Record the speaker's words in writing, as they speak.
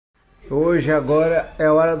Hoje agora é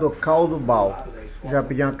hora do caldo bal. Já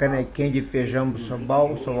pedi uma canequinha de feijão pro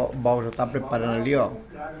Sobal. O Sobal já tá preparando ali, ó.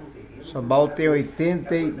 O Sobal tem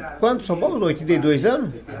 80 e... Quanto, Sobal? 82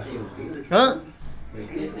 anos? Hã?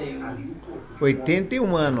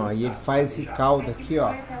 81 anos, ó. E ele faz esse caldo aqui,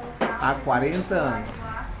 ó, há 40 anos.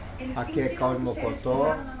 Aqui é caldo de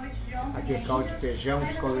mocotó. Aqui é caldo de feijão,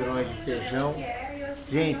 os caldeirões de feijão.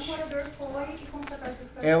 Gente,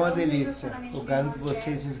 é uma delícia. Eu garanto que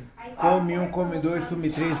vocês come um, come dois, come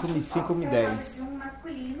três, come cinco, come 10.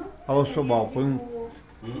 Olha o Sobal, põe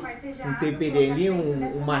um temperinho,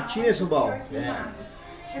 um matinho, né, Sobal?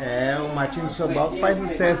 É, um matinho do Sobal que faz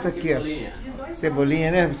sucesso aqui, ó.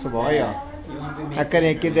 Cebolinha, né, Sobal? Aí, ó. A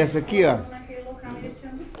canequinha dessa aqui, ó.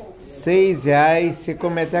 R$6, você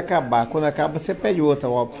come até acabar. Quando acaba, você pede outra,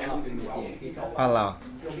 óbvio. Olha lá,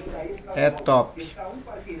 ó. É top.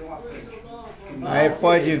 Aí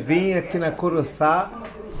pode vir aqui na Curuçá.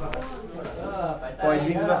 Pode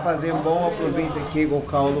vir que vai fazer um bom. Aproveita aqui com o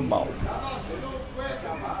caldo bal.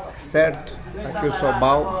 Certo? Aqui o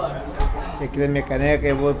Sobal. Aqui na minha caneca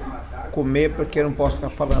eu vou comer porque eu não posso ficar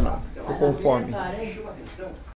falando não. Tô com fome.